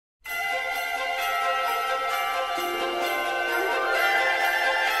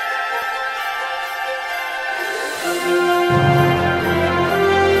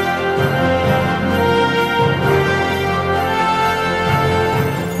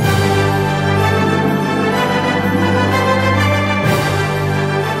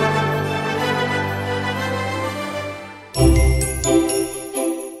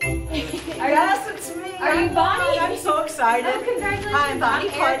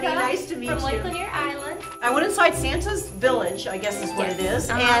Erica. Nice to meet you. From Lake Lanier Island. I went inside Santa's village, I guess is what Yes. it is,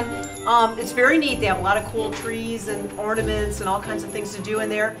 Uh-huh. and it's very neat. They have a lot of cool trees and ornaments and all kinds of things to do in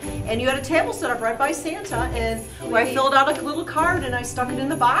there. And you had a table set up right by Santa, and where I filled out a little card and I stuck it in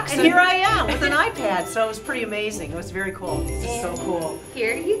the box, and here I am with an iPad. So it was pretty amazing. It was very cool. This is so cool.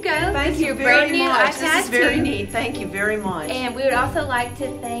 Here you go. Thank you your very brand new much. iPad This is very too. neat. Thank you very much. And we would also like to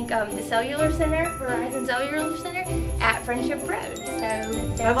thank the Cellular Center, Verizon Cellular Center at Friendship Road.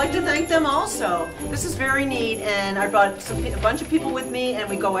 So I'd like to thank them also. This is very neat, and I brought a bunch of people with me, and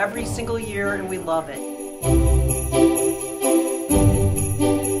we go every single year, and we love it.